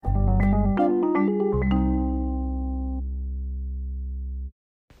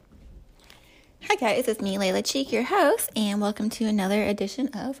guys, it's me, Layla Cheek, your host, and welcome to another edition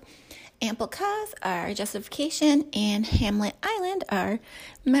of Ample Cause, our Justification, and Hamlet Island, our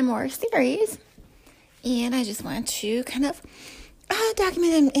memoir series. And I just want to kind of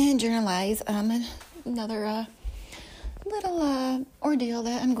document and journalize another little ordeal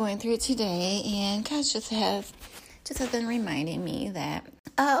that I'm going through today. And God just has been reminding me that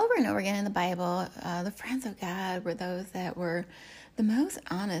over and over again in the Bible, the friends of God were those that were the most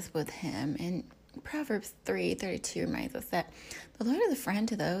honest with Him. And Proverbs 3:32 reminds us that the Lord is a friend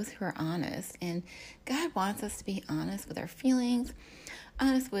to those who are honest. And God wants us to be honest with our feelings,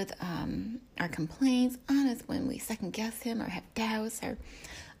 honest with our complaints, honest when we second guess Him or have doubts, or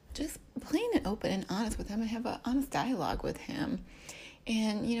just plain and open and honest with Him and have an honest dialogue with Him.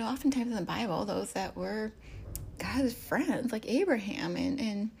 And, oftentimes in the Bible, those that were God's friends, like Abraham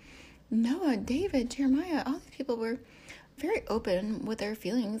and Noah, David, Jeremiah, all these people were very open with their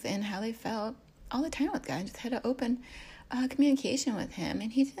feelings and how they felt all the time with God. Just had an open communication with Him, and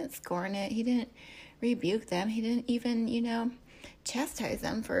He didn't scorn it. He didn't rebuke them. He didn't even, chastise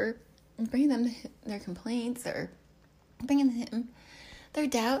them for bringing them their complaints or bringing Him their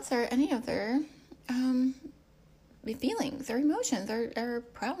doubts or any of their feelings or emotions or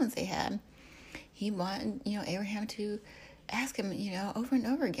problems they had. He wanted, Abraham to ask him, over and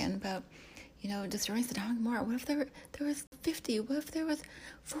over again about, destroying Sodom and Gomorrah. What if there was 50? What if there was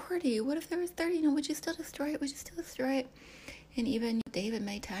 40? What if there was 30? Would you still destroy it? Would you still destroy it? And even David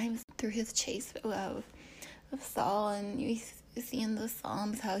many times through his chase of Saul, and you see in the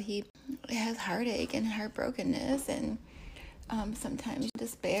Psalms how he has heartache and heartbrokenness, and sometimes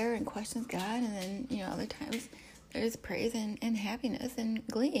despair and questions God, and then, other times there's praise and happiness and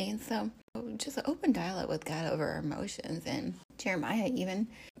glee. And so just an open dialogue with God over our emotions. And Jeremiah even,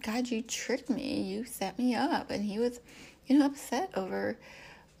 God, you tricked me, you set me up. And he was, upset over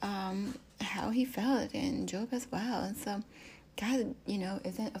how he felt, and Job as well. And so God,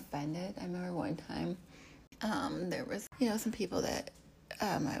 isn't offended. I remember one time there was, some people that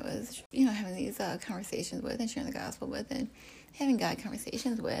I was, having these conversations with and sharing the gospel with and having God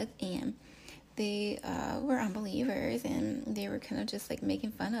conversations with, and they were unbelievers, and they were kind of just like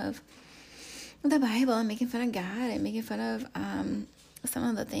making fun of the Bible and making fun of God and making fun of some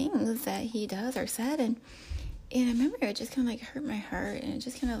of the things that He does or said, and I remember it just kind of like hurt my heart, and it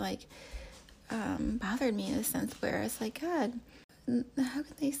just kind of like bothered me in a sense where it's like, God, how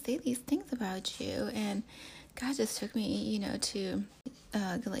can they say these things about you? And God just took me, to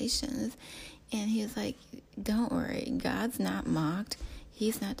Galatians, and He was like, don't worry, God's not mocked.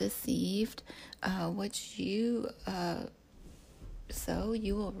 He's not deceived. What you sow,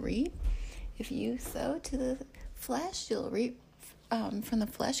 you will reap. If you sow to the flesh, you'll reap from the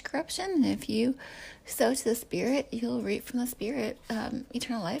flesh corruption. And if you sow to the Spirit, you'll reap from the Spirit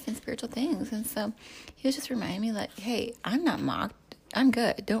eternal life and spiritual things. And so He was just reminding me, like, hey, I'm not mocked. I'm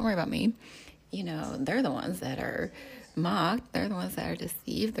good. Don't worry about me. They're the ones that are mocked. They're the ones that are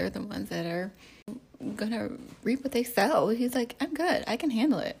deceived. They're the ones that are gonna reap what they sow. He's like, I'm good. I can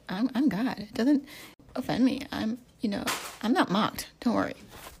handle it. I'm God. It doesn't offend me. I'm not mocked. Don't worry.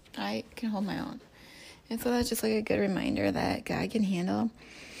 I can hold my own. And so that's just like a good reminder that God can handle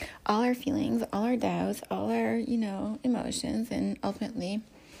all our feelings, all our doubts, all our, emotions, and ultimately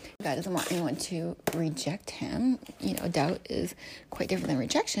God doesn't want anyone to reject Him. Doubt is quite different than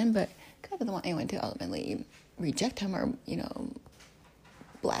rejection, but God doesn't want anyone to ultimately reject Him or,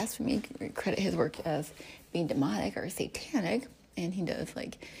 blasphemy, credit His work as being demonic or satanic. And He does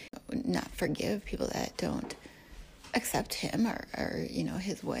not forgive people that don't accept Him or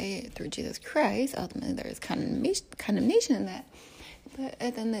His way through Jesus Christ. Ultimately there's condemnation in that, but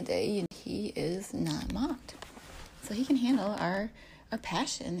at the end of the day, He is not mocked, so He can handle our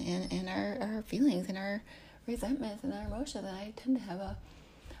passion and our feelings and our resentments and our emotions. And I tend to have a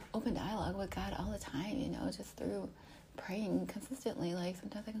open dialogue with God all the time, just through praying consistently. Like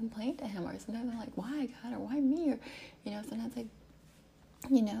sometimes I complain to Him, or sometimes I'm like, why God, or why me, or sometimes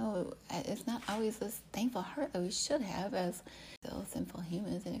it's not always this thankful heart that we should have as still sinful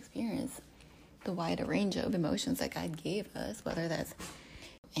humans and experience the wide range of emotions that God gave us, whether that's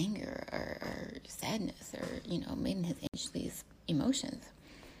anger or sadness or made in His image, these emotions.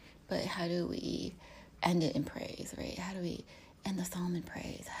 But how do we end it in praise, right? How do we end the psalm in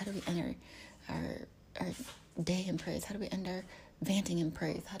praise? How do we enter our day in praise? How do we end our venting in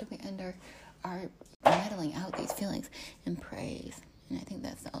praise? How do we end our rattling out these feelings in praise? And I think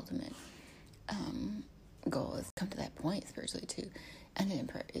that's the ultimate goal, is to come to that point spiritually, to end it in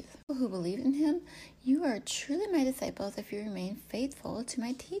praise. People who believe in Him, you are truly my disciples if you remain faithful to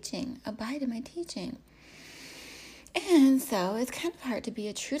my teaching. Abide in my teaching. And so it's kind of hard to be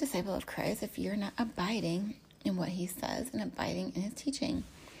a true disciple of Christ if you're not abiding in what he says and abiding in his teaching.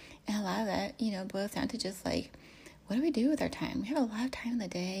 And a lot of that, boils down to just like, what do we do with our time? We have a lot of time in the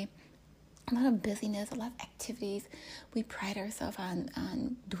day, a lot of busyness, a lot of activities. We pride ourselves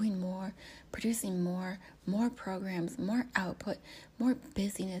on doing more, producing more programs, more output, more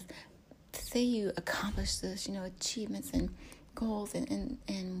busyness. To say you accomplish this, achievements and goals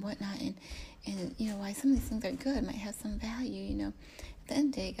and whatnot, and why some of these things are good, might have some value, at the end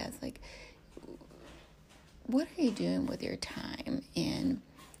of the day, guys, like, what are you doing with your time, and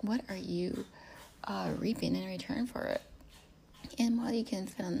what are you reaping in return for it? And while you can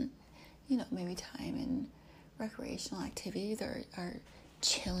spend, maybe time in recreational activities or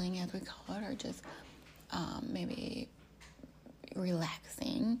chilling, as we call it, or just maybe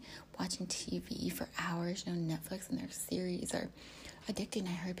relaxing, watching TV for hours, Netflix and their series are addicting.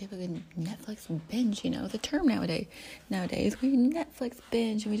 I heard people can Netflix binge, the term nowadays. We Netflix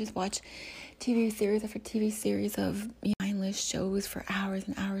binge and we just watch TV series after TV series of mindless shows for hours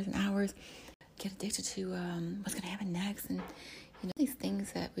and hours and hours. Get addicted to what's going to happen next, and these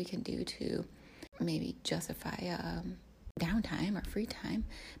things that we can do to maybe justify downtime or free time.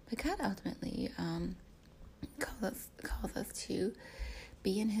 But God ultimately calls us to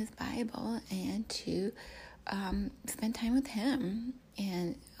be in his Bible and to spend time with him.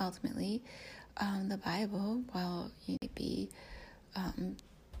 And ultimately, the Bible, while it may be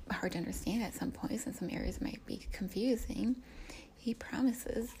hard to understand at some points, and some areas might be confusing, he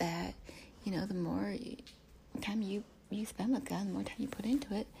promises that the more time you spend with God, the more time you put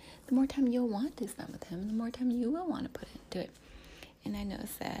into it, the more time you'll want to spend with him, the more time you will want to put into it. And I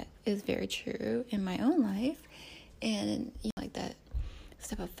notice that is very true in my own life. And like that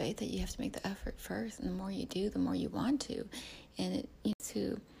step of faith that you have to make the effort first, and the more you do, the more you want to. And it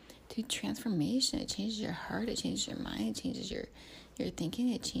to transformation. It changes your heart, it changes your mind, it changes your thinking,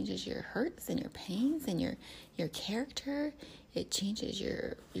 it changes your hurts and your pains and your character. It changes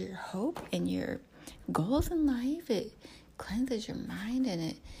your hope and your goals in life. It cleanses your mind, and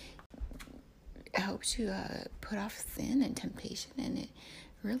it helps you put off sin and temptation, and it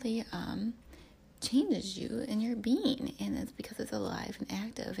really changes you and your being. And it's because it's alive and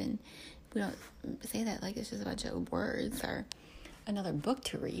active, and we don't say that like it's just a bunch of words or another book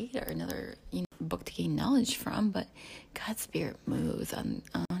to read or another book to gain knowledge from, but God's Spirit moves on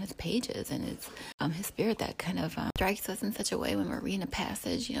his pages, and it's his Spirit that kind of strikes us in such a way when we're reading a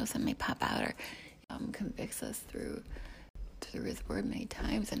passage, something may pop out or convicts us through his word many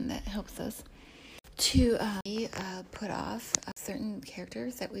times, and that helps us to put off certain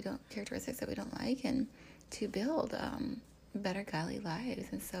characteristics that we don't like, and to build better godly lives.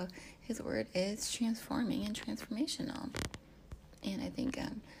 And so his word is transforming and transformational. And I think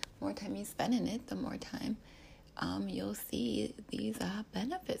more time you spend in it, the more time you'll see these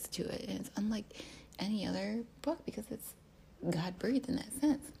benefits to it. And it's unlike any other book because it's God-breathed in that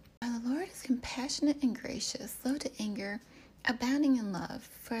sense. Now, the Lord is compassionate and gracious, slow to anger, abounding in love.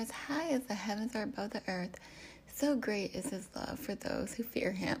 For as high as the heavens are above the earth, so great is his love for those who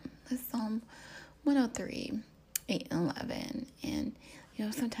fear him. That's Psalm 103, 8 and 11. And,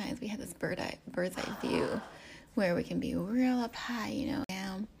 sometimes we have this bird's eye view where we can be real up high,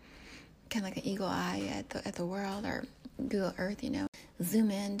 down, kind of like an eagle eye at the world, or Google Earth, zoom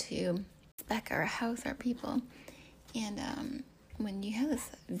in to spec our house, our people. And when you have this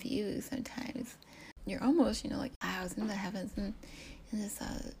view, sometimes you're almost, like clouds in the heavens and in this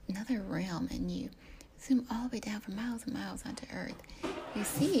another realm, and you zoom all the way down for miles and miles onto Earth. You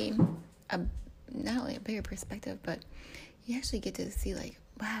see not only a bigger perspective, but you actually get to see like,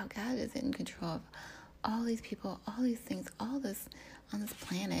 wow, God is in control of all these people, all these things, all this on this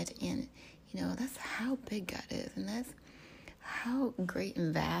planet. And that's how big God is, and that's how great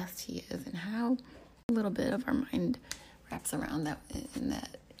and vast he is, and how a little bit of our mind wraps around that in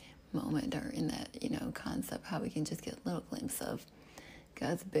that moment, or in that concept, how we can just get a little glimpse of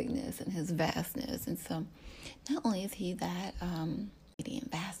God's bigness and his vastness. And so not only is he that mighty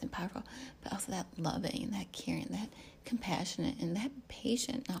and vast and powerful, but also that loving, that caring, that compassionate, and that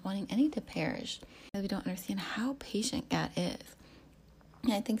patient, not wanting any to perish. We don't understand how patient God is.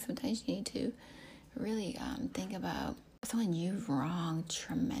 And I think sometimes you need to really think about someone you've wronged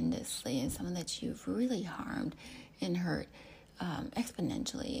tremendously, and someone that you've really harmed and hurt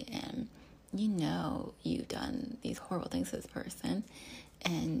exponentially, and you've done these horrible things to this person,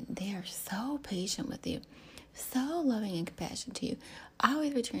 and they are so patient with you, so loving and compassionate to you,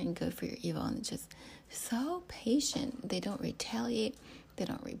 always returning good for your evil, and just so patient. They don't retaliate, they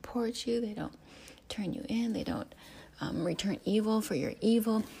don't report you, they don't turn you in, they don't return evil for your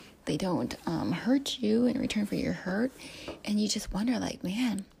evil. they don't hurt you in return for your hurt. And you just wonder, like,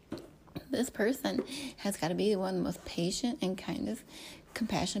 man, this person has got to be one of the most patient and kindest,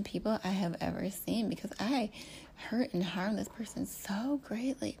 compassionate people I have ever seen, because I hurt and harmed this person so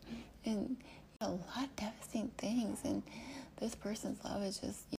greatly, and a lot of devastating things. And this person's love is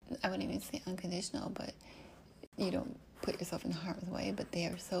just, I wouldn't even say unconditional, but you don't put yourself in harm's way, but they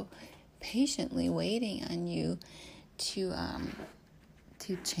are so patiently waiting on you to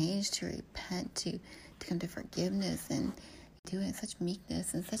change, to repent, to come to forgiveness, and do it in such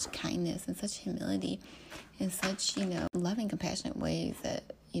meekness and such kindness and such humility and such, loving, compassionate ways that,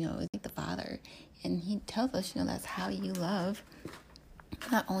 is like the Father. And he tells us, that's how you love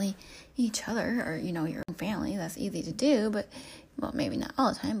not only each other or, your own family. That's easy to do, but, well, maybe not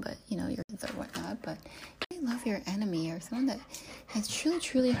all the time, but, your kids or whatnot. But you love your enemy or someone that has truly,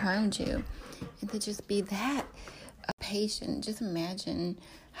 truly harmed you. And to just be that patient, just imagine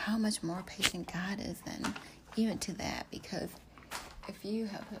how much more patient God is than even to that. Because if you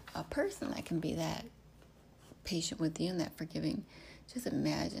have a person that can be that patient with you and that forgiving, just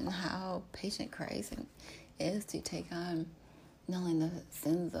imagine how patient Christ is to take on not only the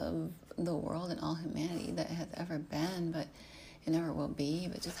sins of the world and all humanity that has ever been, but it never will be,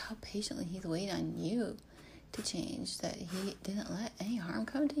 but just how patiently he's waiting on you to change, that he didn't let any harm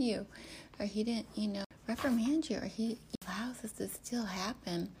come to you, or he didn't, reprimand you, or he allows this to still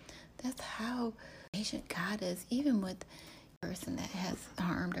happen. That's how patient God is, even with a person that has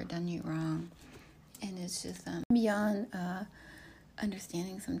harmed or done you wrong. And it's just beyond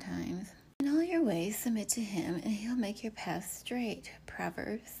understanding sometimes. In all your ways, submit to him, and he'll make your path straight.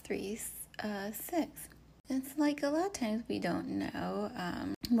 Proverbs 3:6. It's like a lot of times we don't know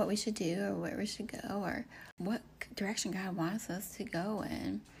what we should do or where we should go or what direction God wants us to go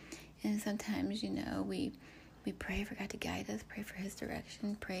in. And sometimes, we pray for God to guide us, pray for his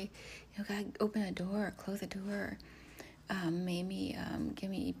direction, pray, God, open a door or close a door, or maybe give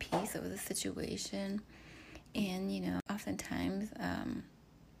me peace over the situation. And, oftentimes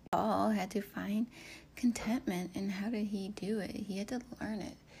Paul had to find contentment. And how did he do it? He had to learn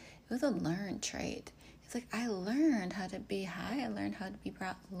it. It was a learned trait. It's like, I learned how to be high. I learned how to be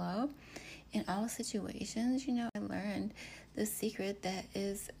brought low in all situations. I learned the secret that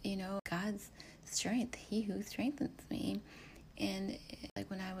is, God's strength, he who strengthens me. And like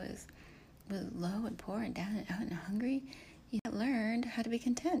when I was low and poor and down and out and hungry, I learned how to be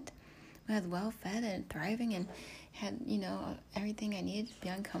content. When I was well fed and thriving and had, everything I needed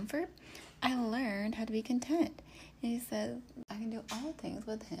beyond comfort, I learned how to be content. And he said, I can do all things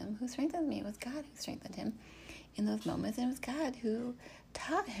with him who strengthened me. It was God who strengthened him in those moments. And it was God who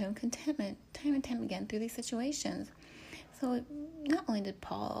taught him contentment time and time again through these situations. So not only did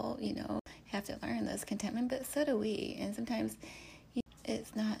Paul, have to learn this contentment, but so do we. And sometimes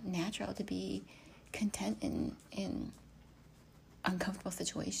it's not natural to be content in uncomfortable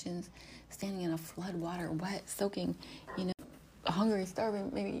situations, standing in a flood water, wet, soaking, hungry, starving,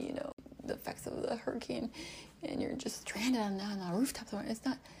 maybe, the effects of the hurricane, and you're just stranded on a rooftop somewhere. It's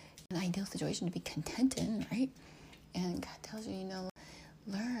not an ideal situation to be content in, right? And God tells you,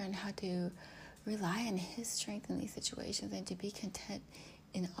 learn how to rely on his strength in these situations and to be content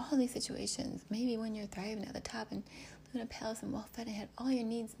in all these situations. Maybe when you're thriving at the top and living in a palace and well-fed and had all your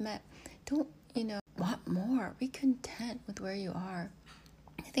needs met, don't, want more. Be content with where you are.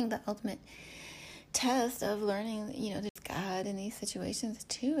 I think the ultimate test of learning, there's God in these situations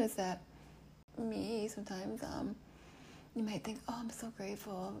too, is that sometimes you might think, oh, I'm so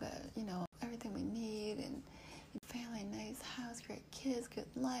grateful that, everything we need, and family, nice house, great kids, good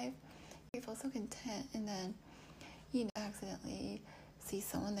life, grateful, so content. And then, accidentally see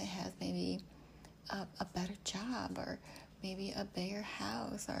someone that has maybe a better job, or maybe a bigger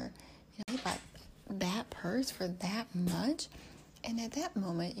house, or, you bought that purse for that much. And at that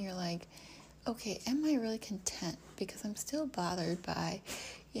moment, you're like, okay, am I really content? Because I'm still bothered by,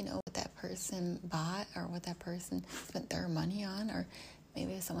 what that person bought or what that person spent their money on. Or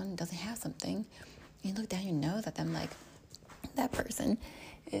maybe if someone doesn't have something, you look down your nose at them like, that person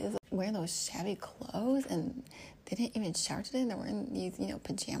is wearing those shabby clothes and they didn't even shower today, and they're wearing these,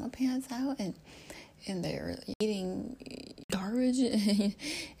 pajama pants out, and they're eating garbage.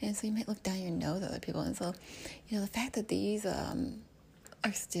 And so you might look down your nose at other people. And so, the fact that these are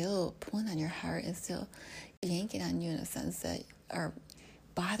still pulling on your heart and still yanking on you in a sense that are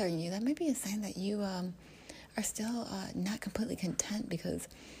bothering you, that might be a sign that you are still not completely content, because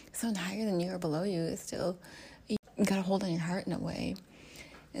someone higher than you or below you is still got a hold on your heart in a way.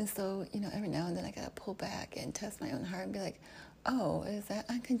 And so, every now and then I gotta pull back and test my own heart and be like, oh, is that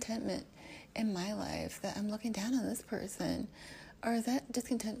uncontentment in my life that I'm looking down on this person? Or is that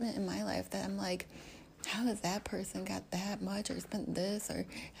discontentment in my life that I'm like, how has that person got that much or spent this or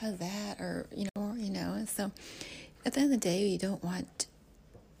how's that or, and so at the end of the day, you don't want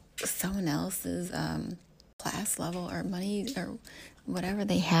someone else's class level or money or whatever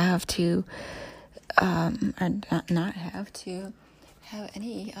they have to or not have to have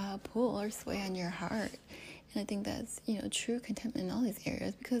any pull or sway on your heart. And I think that's, true contentment in all these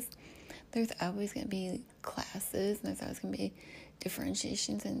areas, because there's always going to be classes and there's always going to be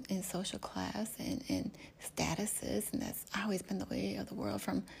differentiations in social class and statuses, and that's always been the way of the world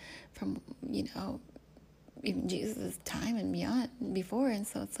from even Jesus' time and beyond before. And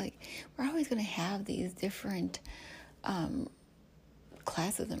so it's like we're always going to have these different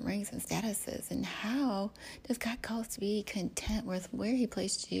classes and ranks and statuses. And how does God call us to be content with where he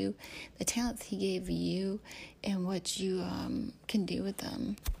placed you, the talents he gave you, and what you can do with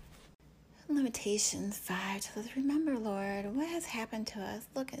them? Lamentations 5 tells us, remember, Lord, what has happened to us.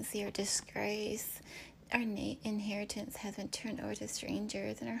 Look and see our disgrace. Our inheritance has been turned over to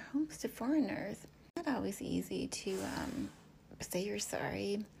strangers and our homes to foreigners. It's not always easy to say you're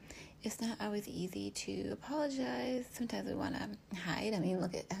sorry. It's not always easy to apologize. Sometimes we want to hide. I mean,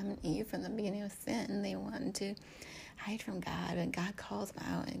 look at Adam and Eve from the beginning of sin. They wanted to hide from God, and God calls them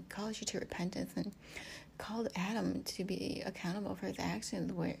out and calls you to repentance and called Adam to be accountable for his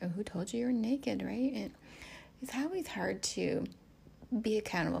actions. Who told you you're naked, right? And it's always hard to be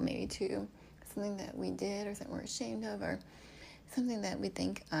accountable maybe to something that we did or something we're ashamed of or something that we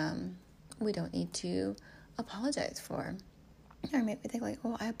think we don't need to apologize for. Or maybe think like,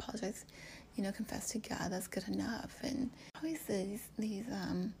 oh, I apologize, confess to God, that's good enough. And always these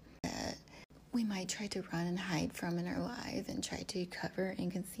that we might try to run and hide from in our lives and try to cover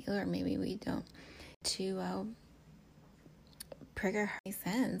and conceal, or maybe we don't, to prick our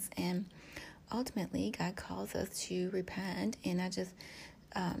sense. And ultimately, God calls us to repent, and not just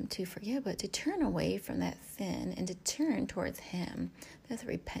to forgive, but to turn away from that sin and to turn towards him. That's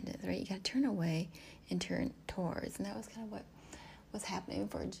repentance, right? You got to turn away and turn towards. And that was kind of what was happening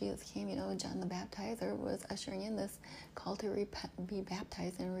before Jesus came. John the Baptizer was ushering in this call to repent, be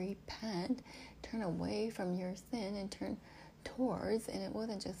baptized and repent, turn away from your sin and turn towards. And it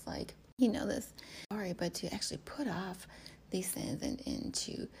wasn't just like, this sorry, but to actually put off these sins and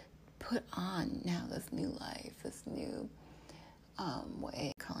to put on now this new life, this new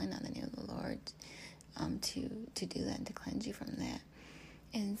way, calling on the name of the Lord to do that and to cleanse you from that.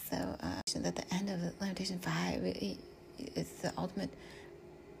 And so at the end of Lamentation 5, it's the ultimate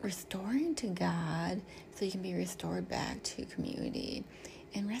restoring to God, so you can be restored back to community.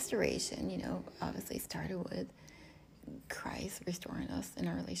 And restoration, obviously started with Christ restoring us in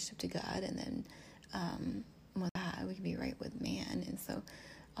our relationship to God, and then with God, we can be right with man. And so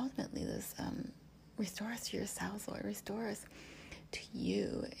ultimately this restore us to yourselves, Lord, restore us to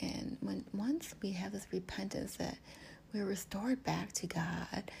you. And once we have this repentance that we're restored back to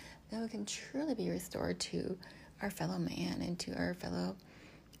God, then we can truly be restored to our fellow man and to our fellow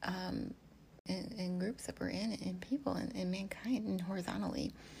in groups that we're in, and people and mankind, and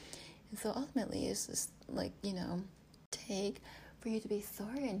horizontally. And so ultimately it's just like, take for you to be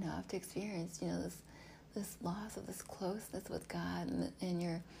sorry enough to experience, this loss of this closeness with God, and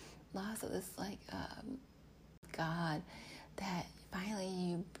your loss of this God, that finally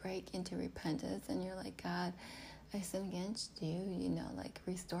you break into repentance and you're like, God, I sin against you,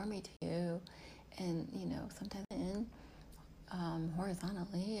 restore me to you. And sometimes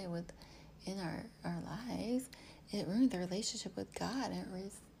horizontally in our lives, it ruins the relationship with God, and it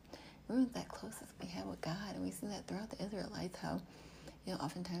ruins that closeness we have with God. And we see that throughout the Israelites, how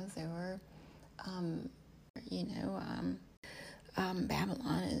oftentimes they were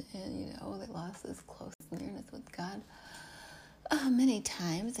Babylon, and they lost this close nearness with God many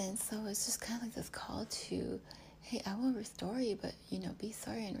times. And so it's just kind of like this call to, hey, I will restore you, but be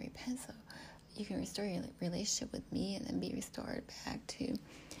sorry and repent, so you can restore your relationship with me, and then be restored back to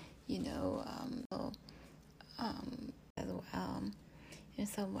as well. And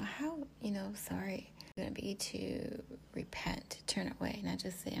so how sorry you're going to be to repent, to turn away, not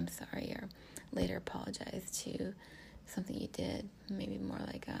just say I'm sorry or later apologize to something you did, maybe more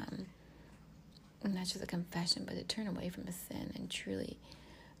like not just a confession, but to turn away from a sin and truly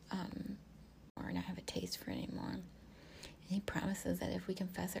or not have a taste for it anymore. And he promises that if we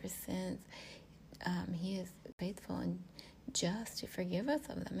confess our sins, he is faithful and just to forgive us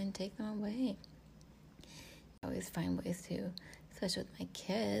of them and take them away. I always find ways to, especially with my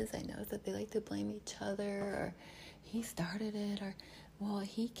kids, I know that they like to blame each other, or he started it, or well,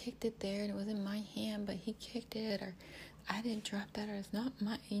 he kicked it there and it was in my hand, but he kicked it, or I didn't drop that, or it's not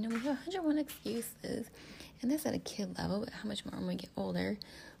my, we have 101 excuses. And that's at a kid level, but how much more when we get older,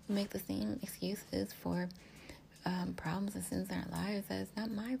 we make the same excuses for problems and sins in our lives. That it's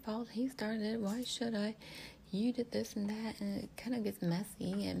not my fault. He started it. Why should I? You did this and that. And it kind of gets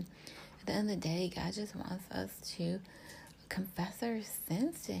messy. And at the end of the day, God just wants us to confess our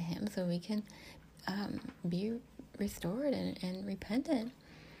sins to him so we can be restored and repentant.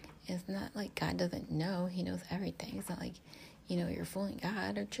 It's not like God doesn't know. He knows everything. It's not like, you're fooling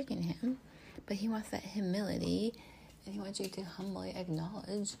God or tricking him. But he wants that humility, and he wants you to humbly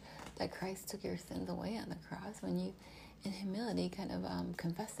acknowledge that Christ took your sins away on the cross. When you, in humility, kind of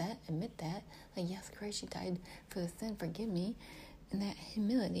confess that, admit that, like, yes, Christ, you died for the sin, forgive me. And that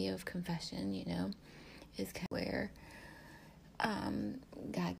humility of confession, is kind of where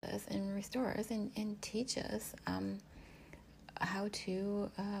God does and restore us and teach us how to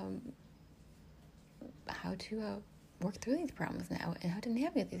work through these problems now, and how to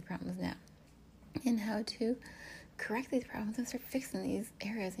navigate these problems now, and how to correct these problems and start fixing these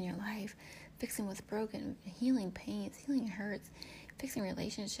areas in your life, fixing what's broken, healing pains, healing hurts, fixing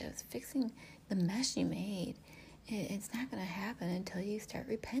relationships, fixing the mess you made. It's not going to happen until you start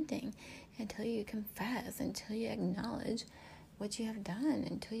repenting, until you confess, until you acknowledge what you have done,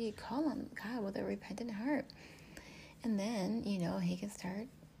 until you call on God with a repentant heart. And then, he can start,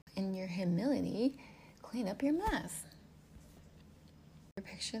 in your humility, clean up your mess.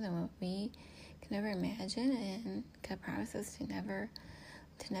 Picture than what we can never imagine, and God promises to never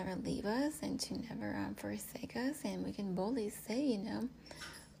leave us and to never forsake us. And we can boldly say,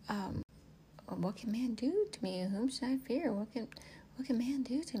 what can man do to me? Whom should I fear? What can man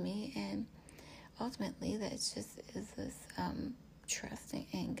do to me? And ultimately, that is this trusting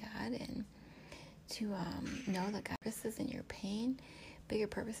in God, and to know that God purposes in your pain, bigger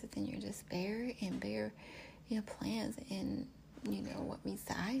purposes in your despair, and bigger plans in what meets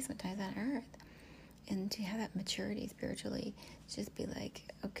the eye sometimes on earth. And to have that maturity spiritually, just be like,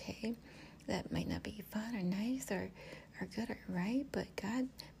 okay, that might not be fun or nice or good or right, but God,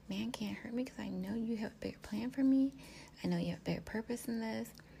 man can't hurt me because I know you have a bigger plan for me. I know you have a bigger purpose in this.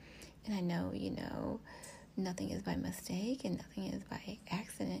 And I know, nothing is by mistake and nothing is by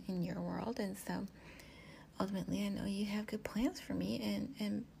accident in your world. And so ultimately, I know you have good plans for me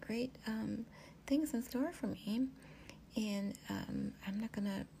and great things in store for me. And I'm not going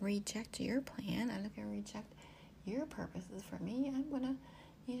to reject your plan. I'm not going to reject your purposes for me. I'm going to,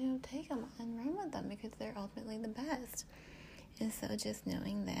 take them and run with them because they're ultimately the best. And so just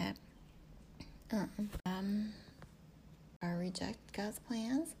knowing that or reject God's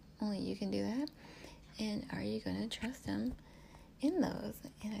plans, only you can do that. And are you going to trust him in those?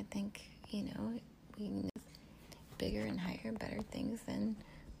 And I think, we can do bigger and higher, better things than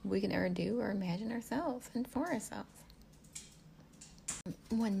we can ever do or imagine ourselves and for ourselves.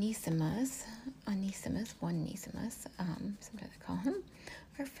 Onesimus, sometimes I call him,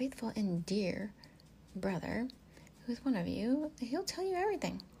 our faithful and dear brother, who's one of you. He'll tell you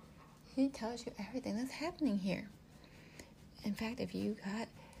everything. He tells you everything that's happening here. In fact, if you got,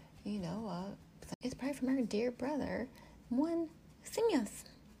 it's probably from our dear brother, Onesimus,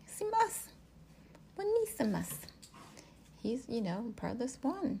 He's, part of this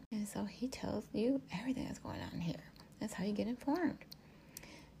one. And so he tells you everything that's going on here. That's how you get informed.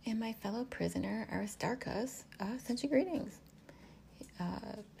 And my fellow prisoner, Aristarchus, sends you greetings.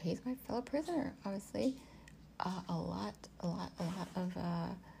 He's my fellow prisoner, obviously. A lot of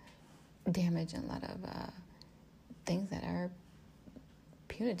damage and a lot of things that are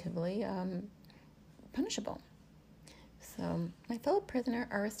punitively punishable. So my fellow prisoner,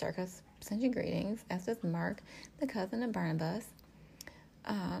 Aristarchus, sends you greetings, as does Mark, the cousin of Barnabas.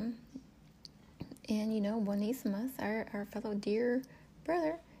 And, Onesimus, our fellow dear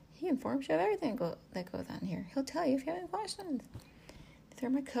brother, he informs you of everything that goes on here. He'll tell you if you have any questions. These are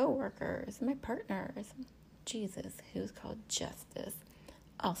my co-workers, my partners. Jesus, who's called Justice,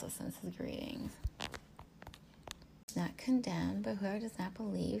 also sends his greetings. Not condemned, but whoever does not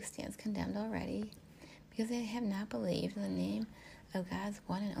believe stands condemned already, because they have not believed in the name of God's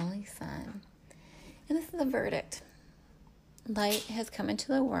one and only Son. And this is the verdict. Light has come into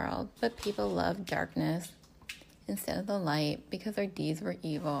the world, but people love darkness instead of the light because their deeds were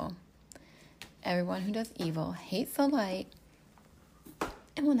evil. Everyone who does evil hates the light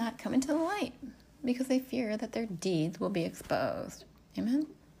and will not come into the light because they fear that their deeds will be exposed. Amen?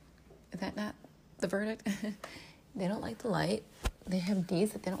 Is that not the verdict? They don't like the light. They have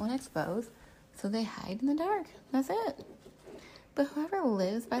deeds that they don't want to expose, so they hide in the dark. That's it. But whoever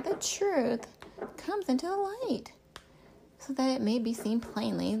lives by the truth comes into the light, so that it may be seen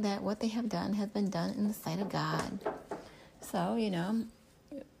plainly that what they have done has been done in the sight of God. So,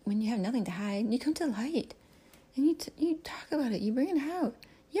 when you have nothing to hide, you come to light. And you talk about it. You bring it out.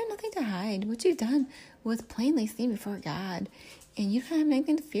 You have nothing to hide. What you've done was plainly seen before God. And you don't have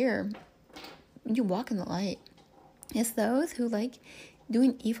anything to fear. You walk in the light. It's those who like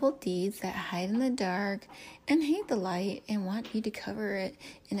doing evil deeds that hide in the dark and hate the light and want you to cover it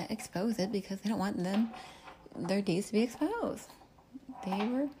and expose it because they don't want their deeds to be exposed. They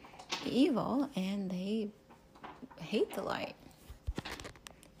were evil and they hate the light.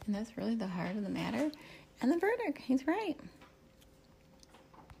 And that's really the heart of the matter. And the verdict, he's right.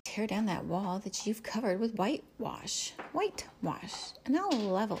 Tear down that wall that you've covered with whitewash, and I'll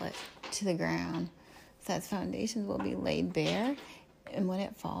level it to the ground so its foundations will be laid bare, and when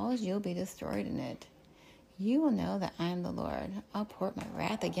it falls, you'll be destroyed in it. You will know that I am the Lord. I'll pour out my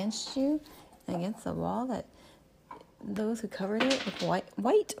wrath against you and against the wall that those who covered it with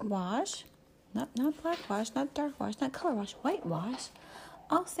whitewash, not blackwash, not darkwash, not color wash, whitewash.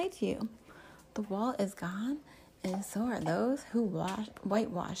 I'll say to you, the wall is gone, and so are those who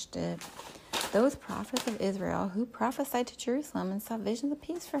whitewashed it. Those prophets of Israel who prophesied to Jerusalem and saw visions of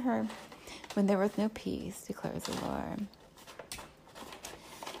peace for her when there was no peace, declares the Lord.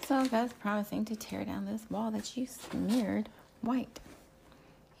 So God's promising to tear down this wall that you smeared white.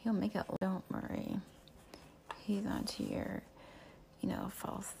 He'll make it, don't worry. He's onto your,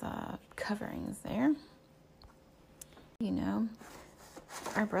 false coverings there.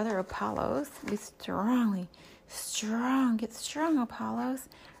 Our brother Apollos, get strong, Apollos,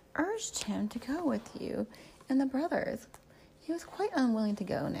 urged him to go with you and the brothers. He was quite unwilling to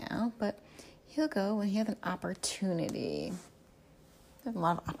go now, but he'll go when he has an opportunity. There's a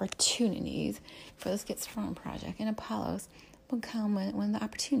lot of opportunities for this Get Strong project, and Apollos will come when the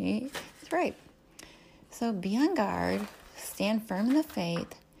opportunity is right. So be on guard, stand firm in the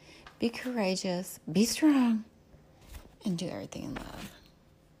faith, be courageous, be strong, and do everything in love.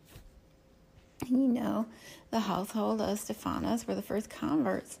 The household of Stephanas were the first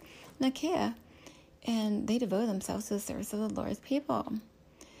converts in Achaia, and they devoted themselves to the service of the Lord's people.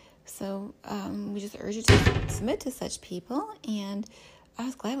 So we just urge you to submit to such people, and I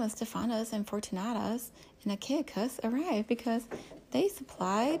was glad when Stephanas and Fortunatus and Achaicus arrived because they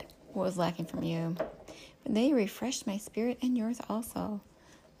supplied what was lacking from you. But they refreshed my spirit and yours also.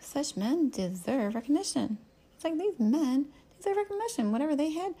 Such men deserve recognition. It's like these men deserve recognition. Whatever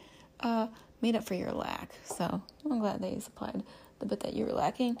they had made up for your lack. So I'm glad they supplied the bit that you were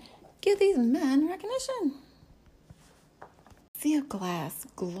lacking. Give these men recognition. Sea of glass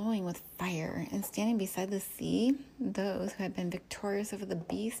glowing with fire, and standing beside the sea, those who had been victorious over the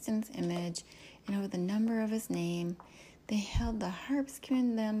beast and its image and over the number of his name, they held the harps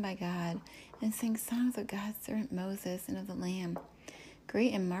given them by God and sang songs of God's servant Moses and of the Lamb.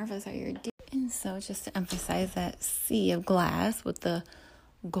 Great and marvelous are your deeds. And so just to emphasize that sea of glass with the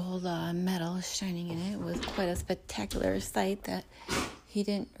gold metal shining in it was quite a spectacular sight that he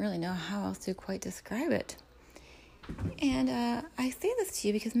didn't really know how else to quite describe it. And I say this to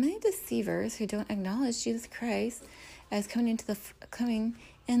you because many deceivers who don't acknowledge Jesus Christ as coming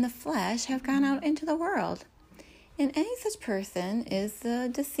in the flesh have gone out into the world. And any such person is the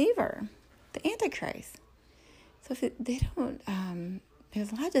deceiver, the Antichrist. So if they don't,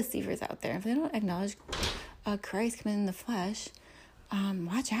 there's a lot of deceivers out there. If they don't acknowledge Christ coming in the flesh,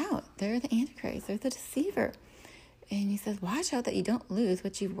 watch out. They're the Antichrist. They're the deceiver. And he says, watch out that you don't lose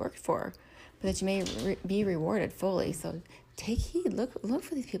what you've worked for, but that you may be rewarded fully. So take heed. Look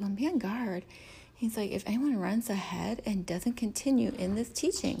for these people and be on guard. He's like, if anyone runs ahead and doesn't continue in this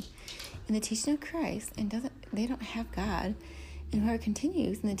teaching, in the teaching of Christ, and they don't have God, and whoever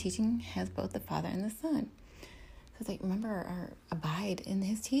continues in the teaching has both the Father and the Son. So it's like, remember, or abide in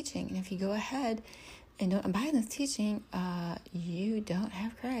his teaching. And if you go ahead and don't abide in this teaching, you don't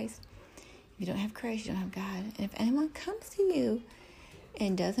have Christ. If you don't have Christ, you don't have God. And if anyone comes to you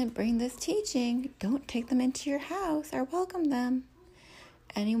and doesn't bring this teaching, don't take them into your house or welcome them.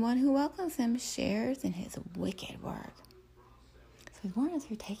 Anyone who welcomes him shares in his wicked work. So he's warning us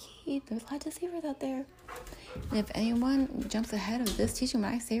here, take heed. There's a lot of deceivers out there. And if anyone jumps ahead of this teaching,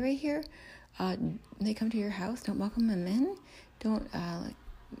 what I say right here, they come to your house, don't welcome them in. Don't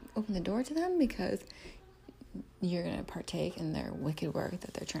open the door to them, because you're going to partake in their wicked work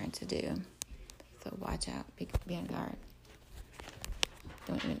that they're trying to do. So watch out. Be on guard.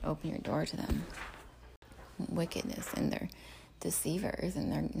 Don't even open your door to them. Wickedness, and they're deceivers,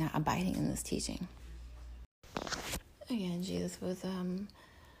 and they're not abiding in this teaching. Again, Jesus was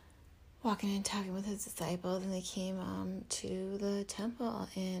walking and talking with his disciples, and they came to the temple,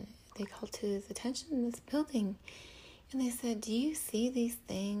 and they called to his attention in this building. And they said, do you see these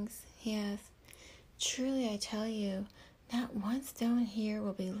things? He asked, truly I tell you, Not one stone here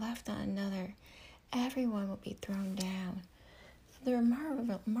will be left on another. Everyone will be thrown down. So they're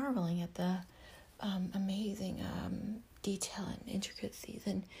marveling at the amazing detail and intricacies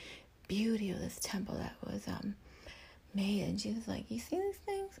and beauty of this temple that was made. And Jesus like, you see these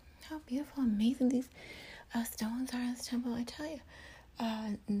things? How beautiful, amazing these stones are in this temple. I tell you,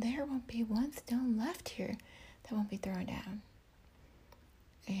 there won't be one stone left here that won't be thrown down.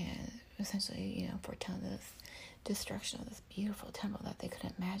 And essentially, foretelling this destruction of this beautiful temple that they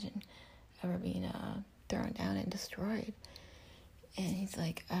couldn't imagine ever being thrown down and destroyed. And he's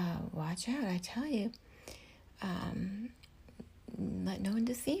like, watch out, I tell you. Let no one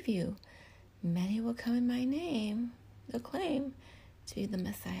deceive you. Many will come in my name. They'll claim to be the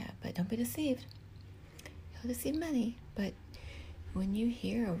Messiah, but don't be deceived. He'll deceive many, but when you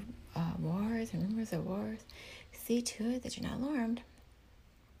hear of wars and rumors of wars, see to it that you're not alarmed,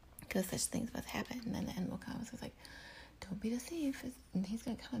 because such things must happen, and then the end will come. So it's like, don't be deceived. And he's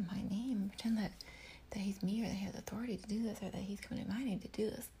going to come in my name and pretend that he's me, or that he has authority to do this, or that he's coming in my name to do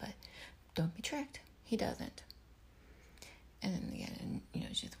this, but don't be tricked. He doesn't. And then again,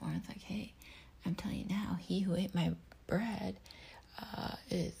 just warns like, hey, I'm telling you now, he who ate my bread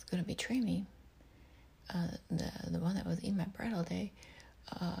is going to betray me. The one that was eating my bread all day,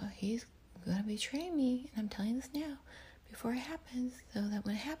 he's going to betray me. And I'm telling you this now, before it happens, so that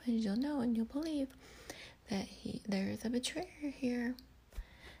when it happens, you'll know and you'll believe that there is a betrayer here.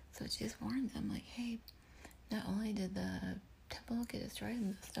 So it just warns them, like, hey, not only did the temple get destroyed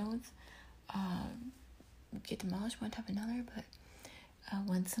and the stones get demolished one top another, but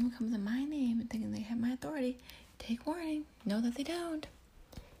when someone comes in my name and thinking they have my authority, take warning. Know that they don't.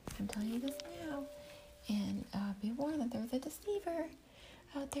 I'm telling you this now. And be warned that there's a deceiver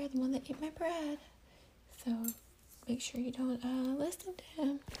out there, the one that ate my bread. So make sure you don't listen to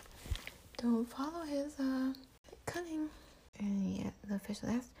him. Don't follow his cunning. And yet the official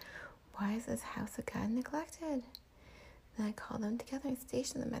asked, why is this house of God neglected? Then I called them together and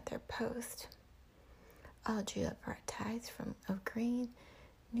stationed them at their post. All Judah brought tithes of grain,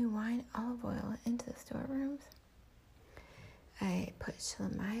 new wine, olive oil into the storerooms. I put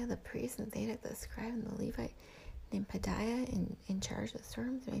Shelemiah the priest and Zadok the scribe and the Levite named Pedaiah in charge of the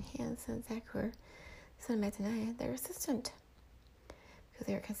storerooms, and Hands and Zachor, son of Mattaniah, their assistant, because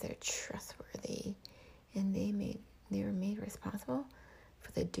they were considered trustworthy, and they were made responsible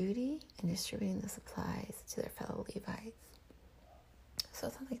for the duty and distributing the supplies to their fellow Levites. So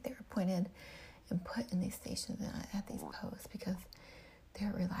it's not like they were appointed and put in these stations at these posts because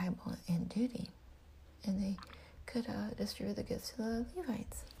they're reliable in duty, and they could distribute the goods to the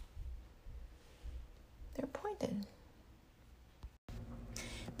Levites. They're appointed.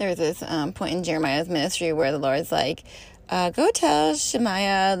 There's this point in Jeremiah's ministry where the Lord's like, go tell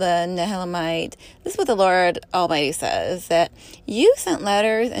Shemaiah the Nehelamite, this is what the Lord Almighty says, that you sent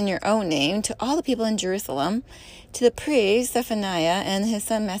letters in your own name to all the people in Jerusalem, to the priest Zephaniah and his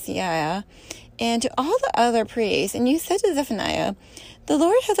son Maaseiah, and to all the other priests, and you said to Zephaniah, the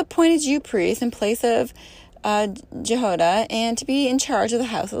Lord has appointed you priest in place of Jehoiada, and to be in charge of the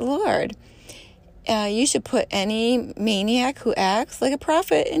house of the Lord. You should put any maniac who acts like a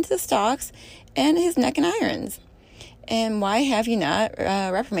prophet into the stocks and his neck in irons. And why have you not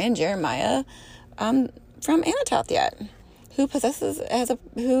reprimanded Jeremiah from Anatoth yet, who poses as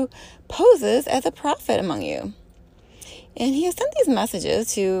a prophet among you? And he has sent these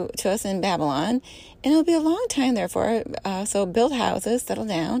messages to us in Babylon, and it'll be a long time, therefore. So build houses, settle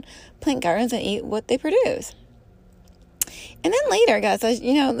down, plant gardens, and eat what they produce. And then later, God says,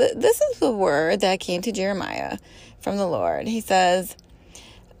 this is the word that came to Jeremiah from the Lord. He says,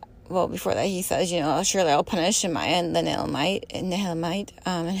 well, before that, he says, surely I'll punish Shemaiah and the Nehelamite,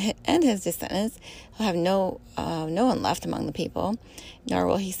 and his descendants. He'll have no one left among the people, nor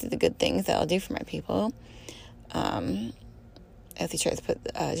will he see the good things that I'll do for my people. As he tries to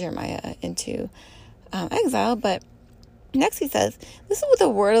put Jeremiah into exile. But next he says, this is what the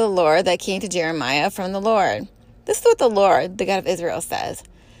word of the Lord that came to Jeremiah from the Lord. This is what the Lord, the God of Israel, says.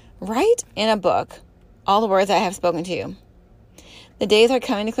 Write in a book all the words I have spoken to you. The days are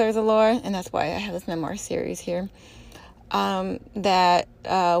coming, declares the Lord, and that's why I have this memoir series here, that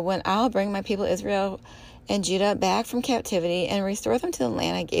when I'll bring my people Israel and Judah back from captivity and restore them to the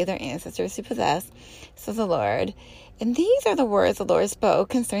land I gave their ancestors to possess, says the Lord. And these are the words the Lord spoke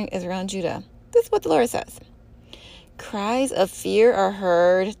concerning Israel and Judah. This is what the Lord says. Cries of fear are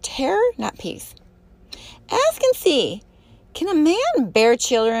heard, terror, not peace. Ask and see, can a man bear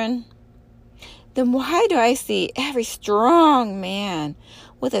children? Then why do I see every strong man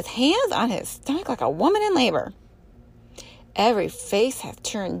with his hands on his stomach like a woman in labor? Every face has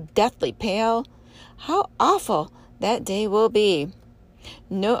turned deathly pale. How awful that day will be.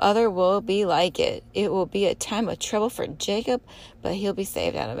 No other will be like it. It will be a time of trouble for Jacob, but he'll be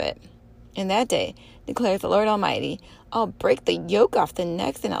saved out of it. In that day, declares the Lord Almighty, I'll break the yoke off the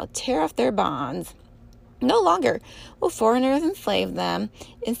necks and I'll tear off their bonds. No longer will foreigners enslave them.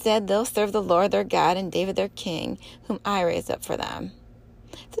 Instead, they'll serve the Lord their God and David their king, whom I raised up for them.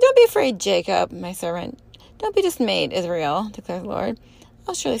 So don't be afraid, Jacob, my servant. Don't be dismayed, Israel, declares the Lord.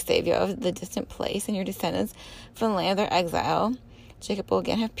 I'll surely save you out of the distant place and your descendants from the land of their exile. Jacob will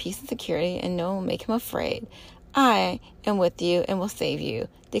again have peace and security, and no one will make him afraid. I am with you and will save you,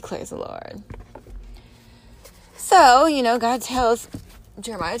 declares the Lord. So, God tells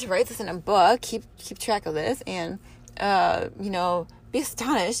Jeremiah to write this in a book, keep track of this, and, be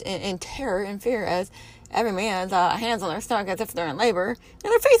astonished in terror and fear as every man's hands on their stomach as if they're in labor,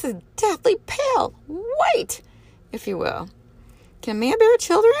 and their face is deathly pale, white, if you will. Can a man bear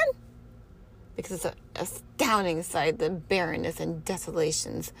children? Because it's an astounding sight, the barrenness and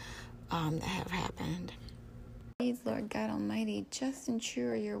desolations that have happened. Please, Lord God Almighty, just and true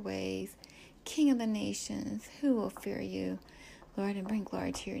are your ways. King of the nations, who will fear you, Lord, and bring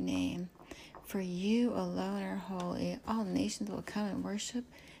glory to your name? For you alone are holy. All nations will come and worship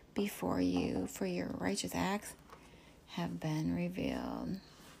before you, for your righteous acts have been revealed.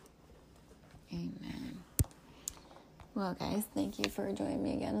 Amen. Well, guys, thank you for joining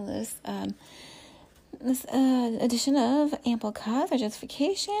me again in this edition of Ample Cause, our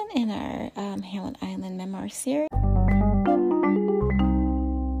Justification, in our Hamlet Island Memoir series.